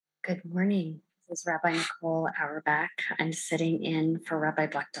Good morning. This is Rabbi Nicole Auerbach. I'm sitting in for Rabbi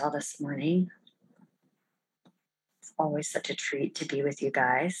Blackdahl this morning. It's always such a treat to be with you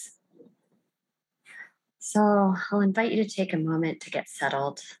guys. So I'll invite you to take a moment to get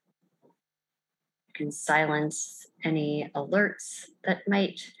settled. You can silence any alerts that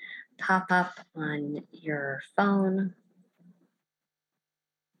might pop up on your phone.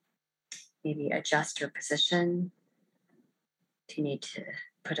 Maybe adjust your position. Do you need to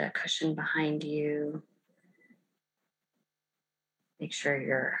put a cushion behind you? Make sure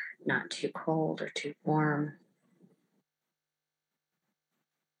you're not too cold or too warm.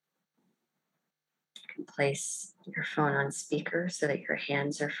 You can place your phone on speaker so that your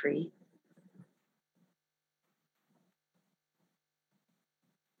hands are free.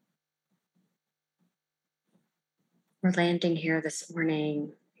 We're landing here this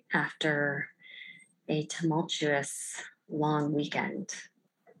morning after a tumultuous long weekend.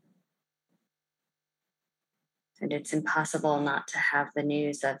 And it's impossible not to have the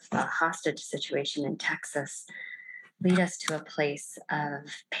news of the hostage situation in Texas lead us to a place of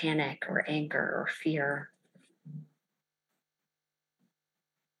panic or anger or fear.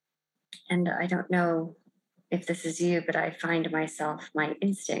 And I don't know if this is you, but I find myself, my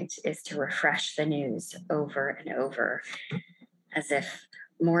instinct is to refresh the news over and over as if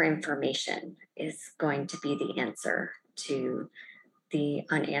more information is going to be the answer to the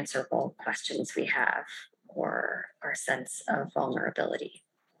unanswerable questions we have or our sense of vulnerability.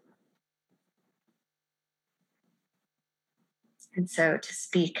 And so to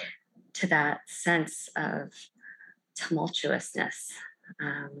speak to that sense of tumultuousness,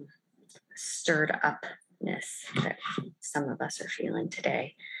 um, stirred upness that some of us are feeling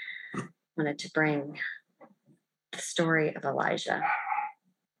today, I wanted to bring the story of Elijah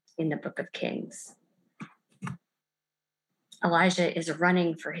in the book of Kings. Elijah is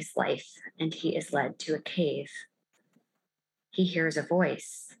running for his life and he is led to a cave. He hears a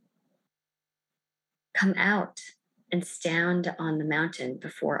voice. Come out and stand on the mountain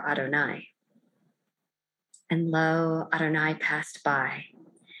before Adonai. And lo, Adonai passed by.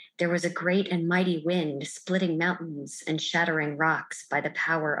 There was a great and mighty wind, splitting mountains and shattering rocks by the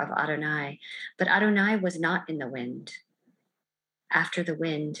power of Adonai. But Adonai was not in the wind. After the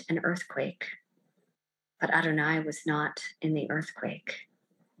wind, an earthquake. But Adonai was not in the earthquake.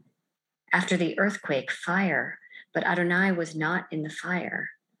 After the earthquake, fire. But Adonai was not in the fire.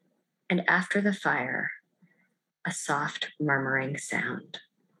 And after the fire, a soft murmuring sound.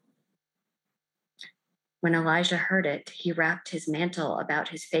 When Elijah heard it, he wrapped his mantle about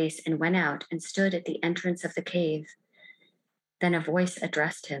his face and went out and stood at the entrance of the cave. Then a voice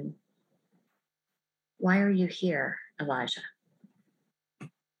addressed him. Why are you here, Elijah?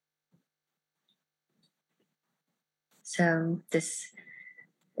 So this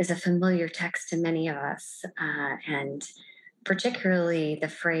is a familiar text to many of us, and particularly the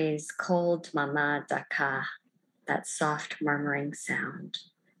phrase "kol dmama daka," that soft murmuring sound,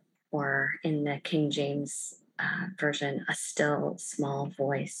 or in the King James version, a still small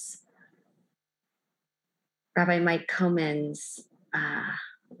voice. Rabbi Mike Comins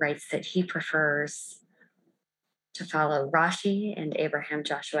writes that he prefers to follow Rashi and Abraham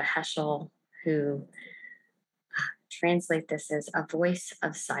Joshua Heschel, who translate this as a voice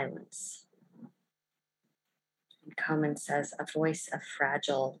of silence. And Comins says a voice of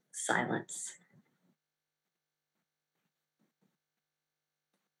fragile silence.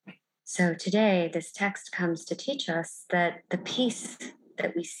 So today, this text comes to teach us that the peace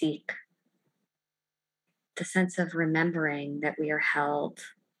that we seek, the sense of remembering that we are held,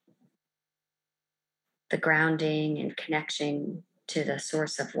 the grounding and connection to the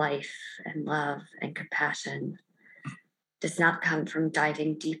source of life and love and compassion, does not come from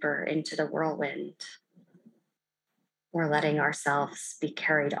diving deeper into the whirlwind or letting ourselves be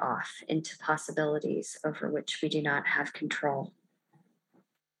carried off into possibilities over which we do not have control.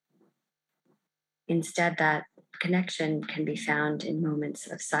 Instead, that connection can be found in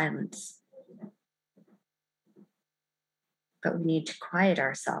moments of silence. But we need to quiet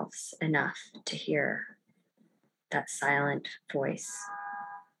ourselves enough to hear that silent voice.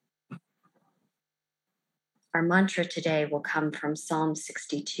 Our mantra today will come from Psalm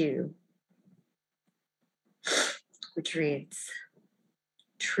 62, which reads,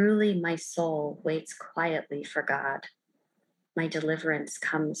 Truly my soul waits quietly for God. My deliverance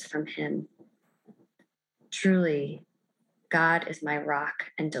comes from him. Truly, God is my rock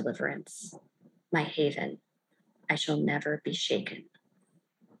and deliverance, my haven. I shall never be shaken.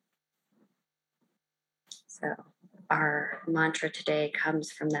 So our mantra today comes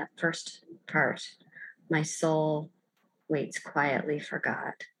from that first part. My soul waits quietly for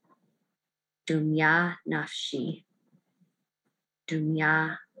God. Dumya nafshi,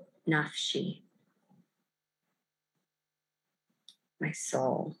 dumya nafshi. My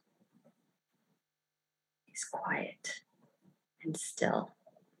soul is quiet and still.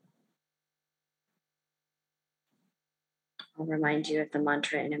 I'll remind you of the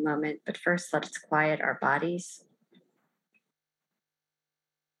mantra in a moment, but first let's quiet our bodies.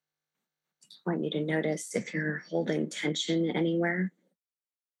 I want you to notice if you're holding tension anywhere,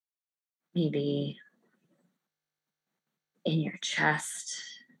 maybe in your chest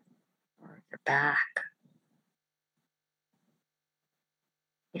or your back.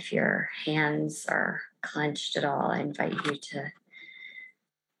 If your hands are clenched at all, I invite you to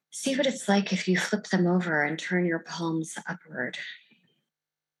see what it's like if you flip them over and turn your palms upward.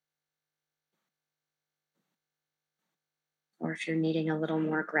 Or if you're needing a little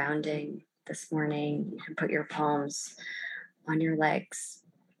more grounding this morning, you can put your palms on your legs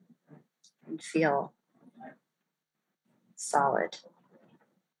and feel solid.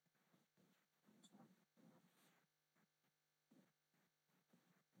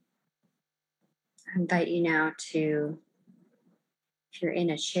 I invite you now to, if you're in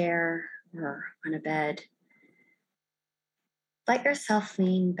a chair or on a bed, let yourself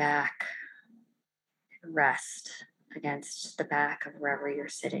lean back and rest against the back of wherever you're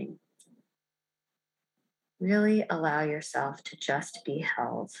sitting. Really allow yourself to just be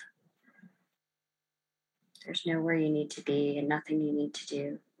held. There's nowhere you need to be and nothing you need to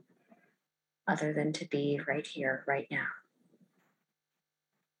do other than to be right here, right now.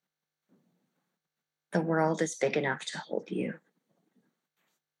 The world is big enough to hold you.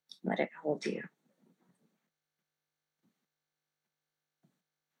 Let it hold you.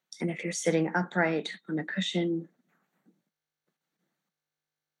 And if you're sitting upright on a cushion,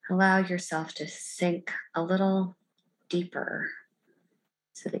 allow yourself to sink a little deeper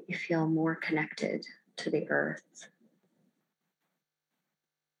so that you feel more connected to the earth.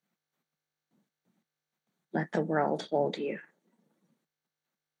 Let the world hold you.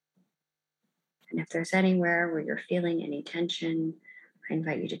 And if there's anywhere where you're feeling any tension, I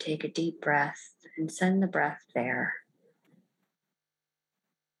invite you to take a deep breath and send the breath there.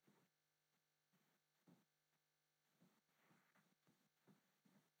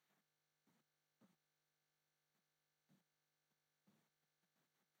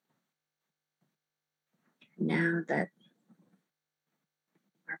 Now that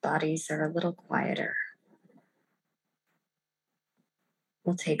our bodies are a little quieter,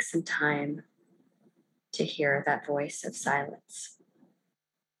 we'll take some time to hear that voice of silence.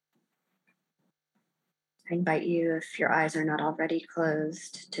 I invite you, if your eyes are not already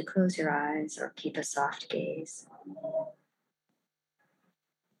closed, to close your eyes or keep a soft gaze.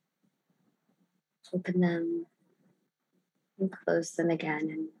 Open them and close them again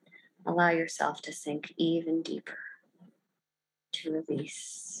and allow yourself to sink even deeper, to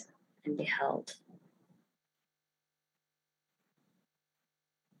release and be held.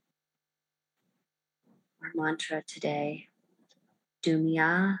 Our mantra today,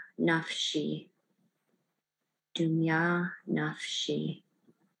 Dumya Nafshi, Dumya Nafshi,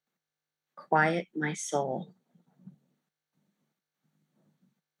 quiet my soul.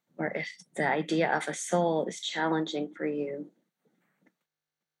 Or if the idea of a soul is challenging for you,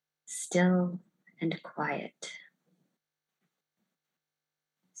 still and quiet.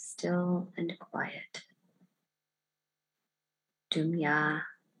 Still and quiet. Dumya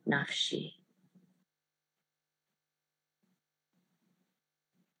Nafshi.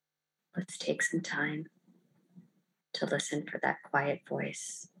 Let's take some time to listen for that quiet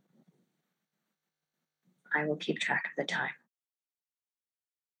voice. I will keep track of the time.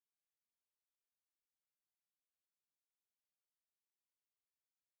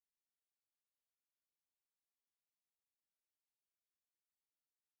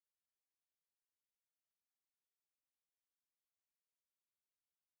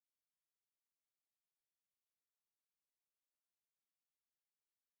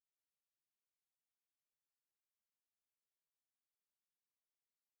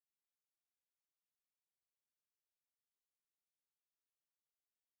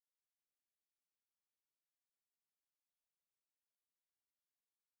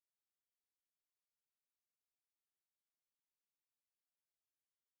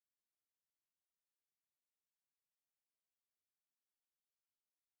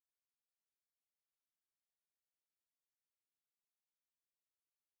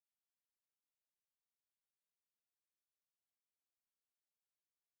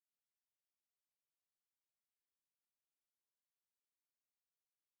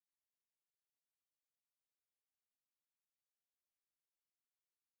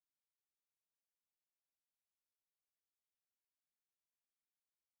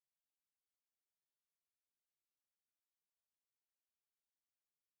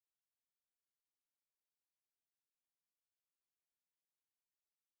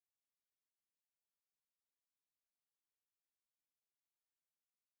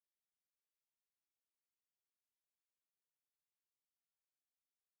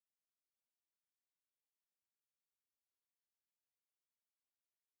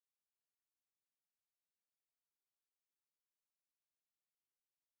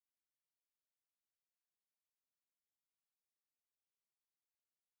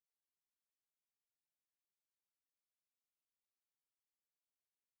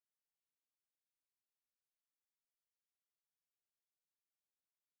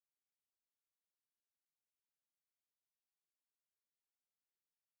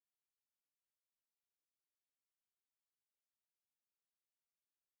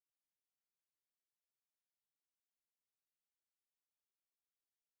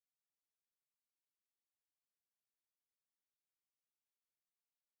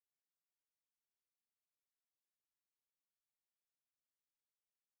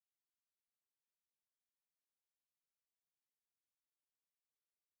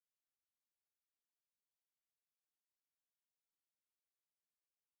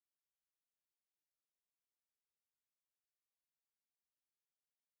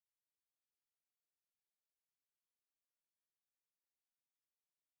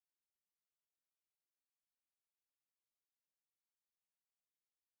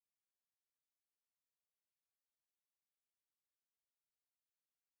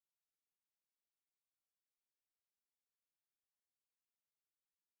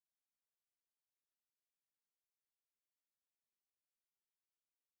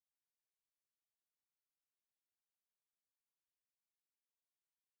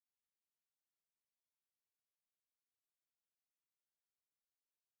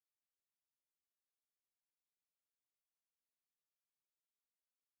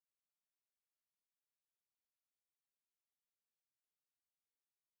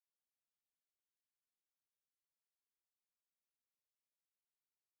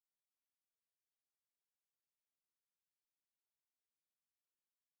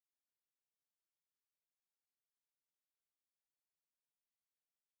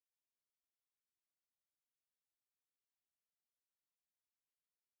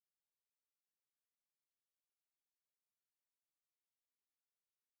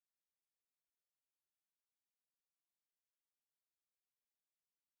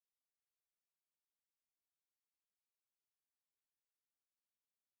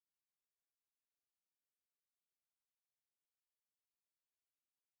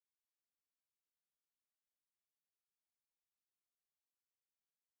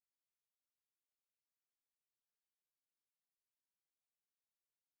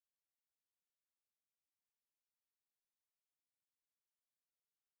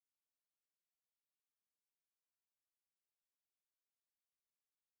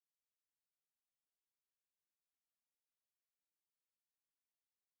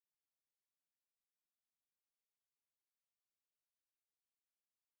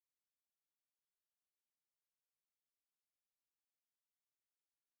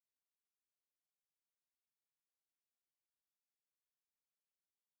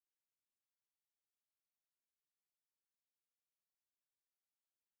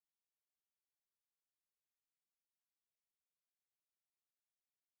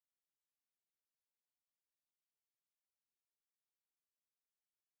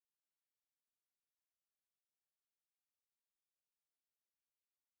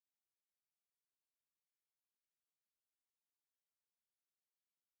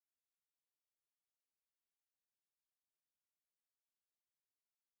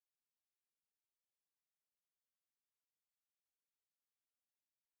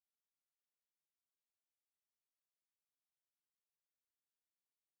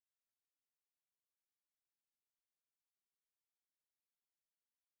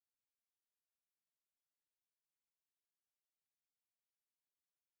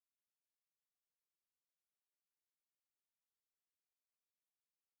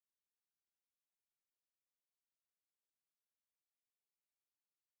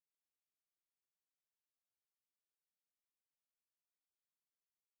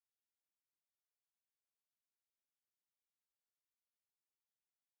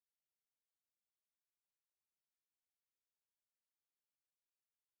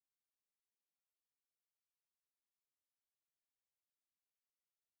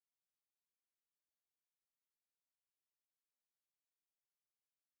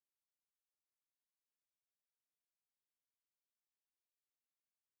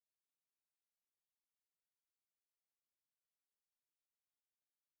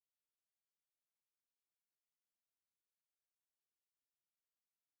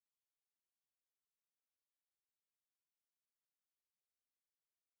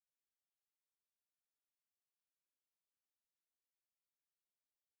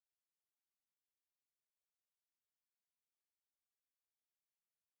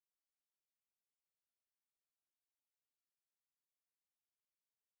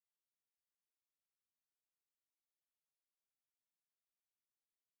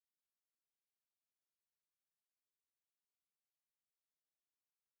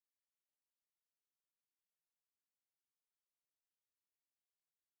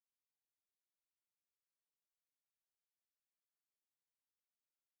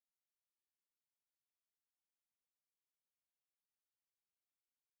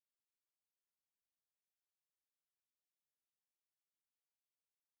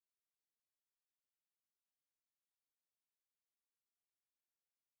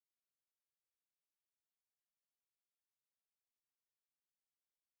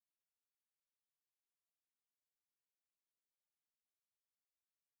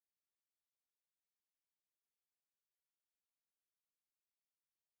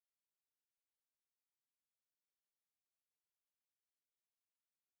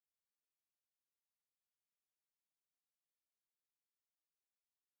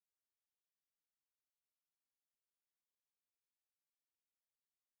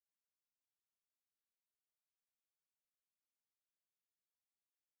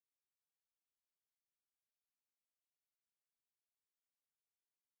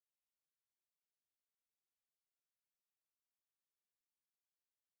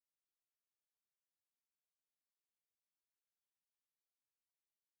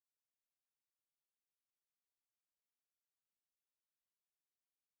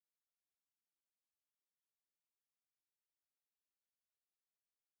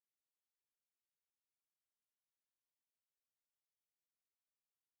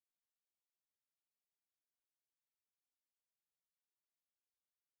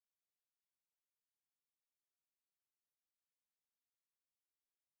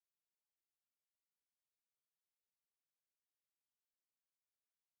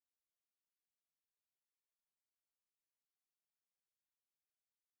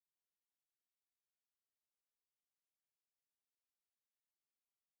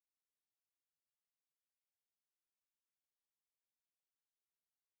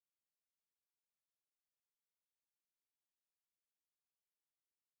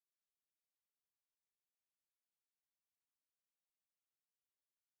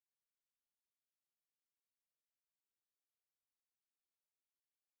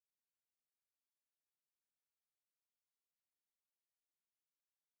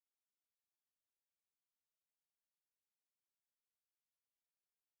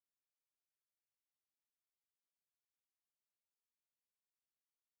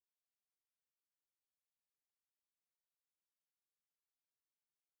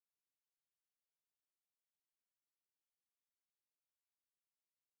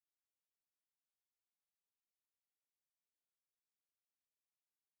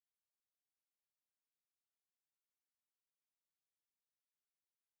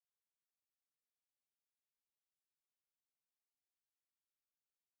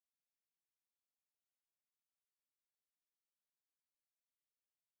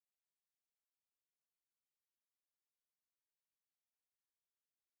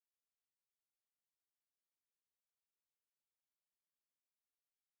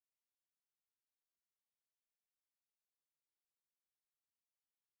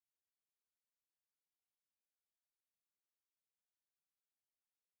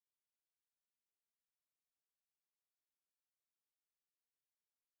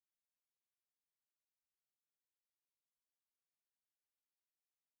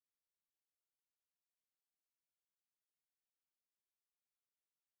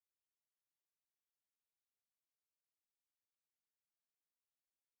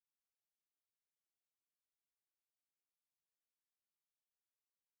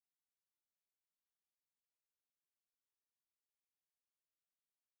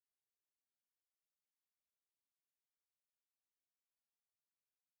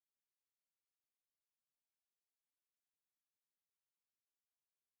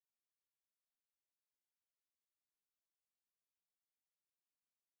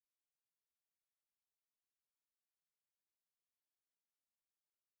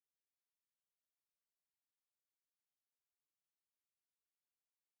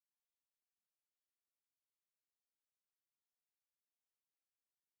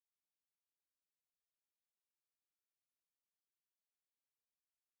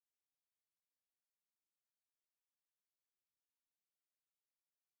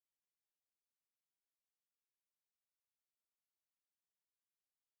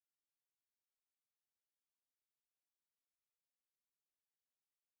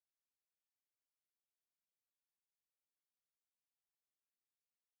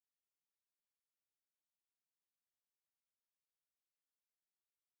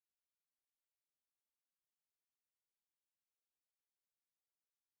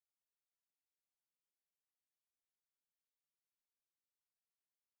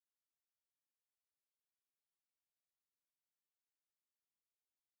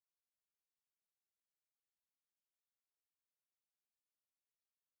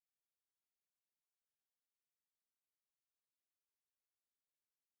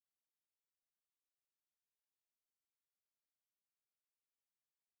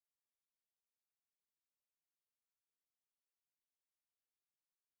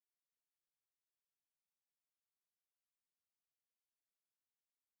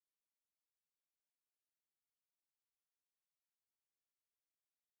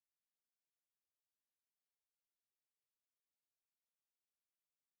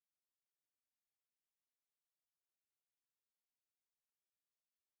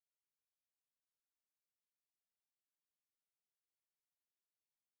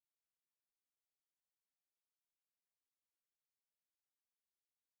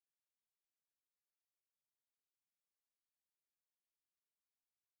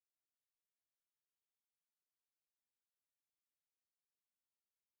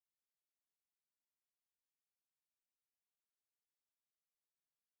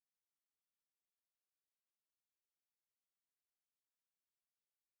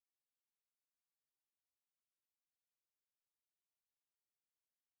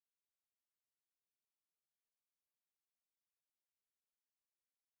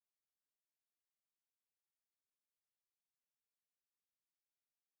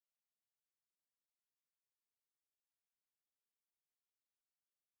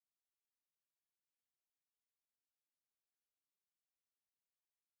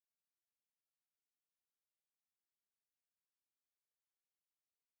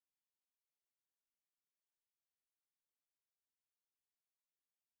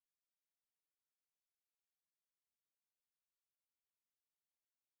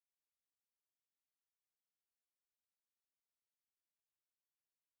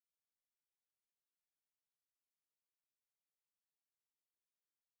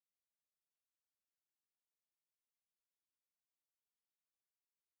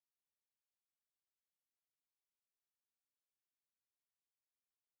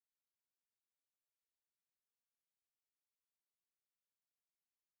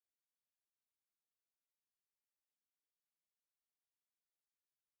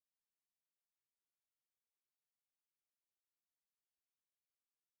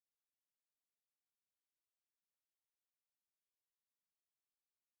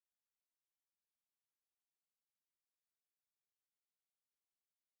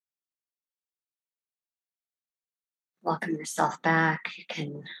 Welcome yourself back. You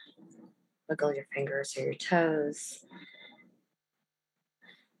can wiggle your fingers or your toes.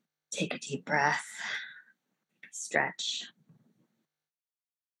 Take a deep breath, stretch.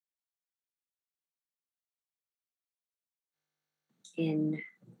 In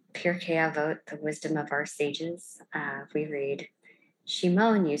Pirkei Avot, the wisdom of our sages, we read,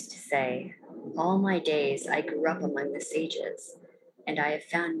 Shimon used to say, all my days I grew up among the sages, and I have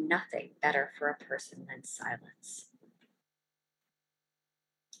found nothing better for a person than silence.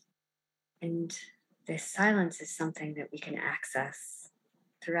 And this silence is something that we can access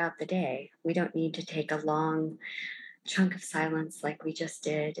throughout the day. We don't need to take a long chunk of silence like we just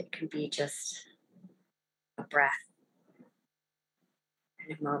did. It can be just a breath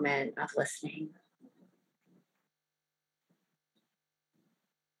and a moment of listening.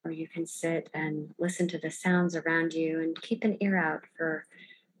 Or you can sit and listen to the sounds around you and keep an ear out for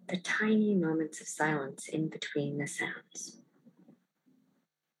the tiny moments of silence in between the sounds.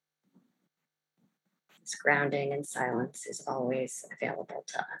 This grounding and silence is always available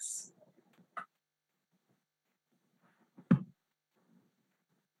to us.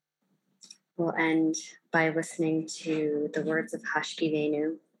 We'll end by listening to the words of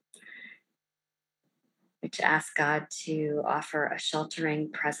Hashkivenu, which ask God to offer a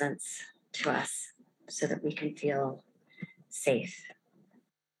sheltering presence to us so that we can feel safe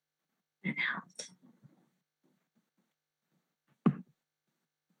and held.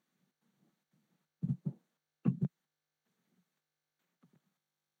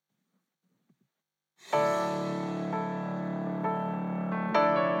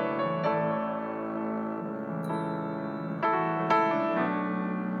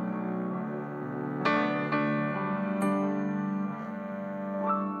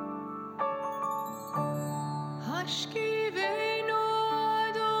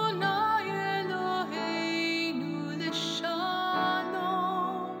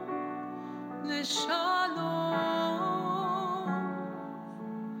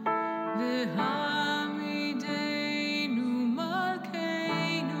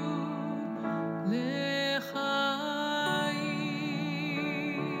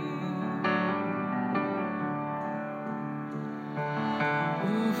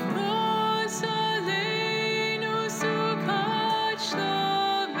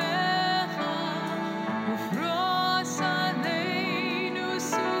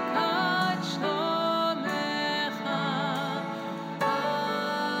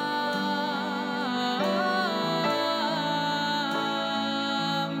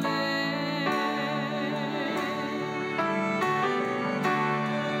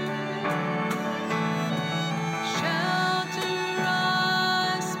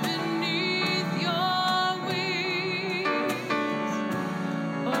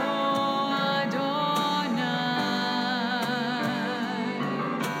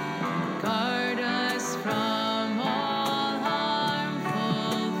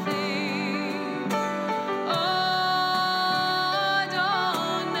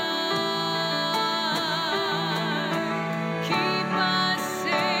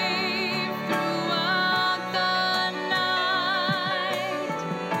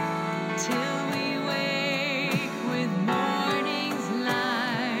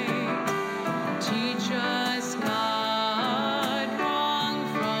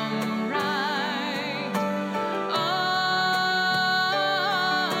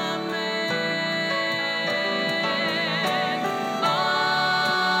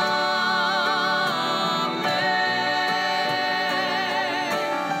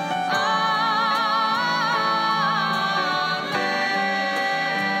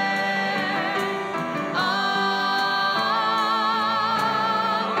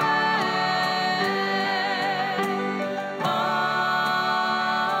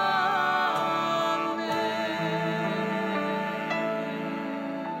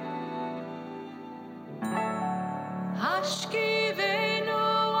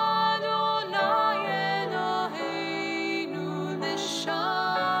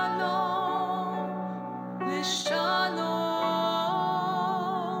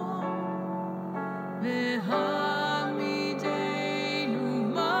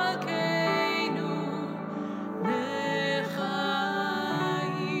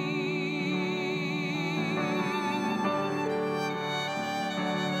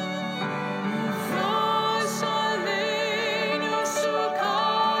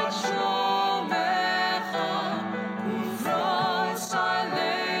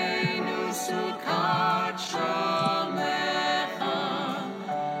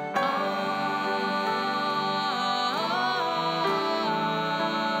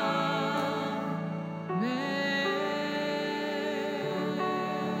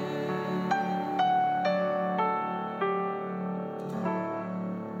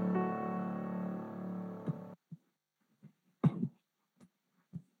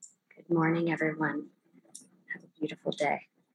 Good morning, everyone. Have a beautiful day.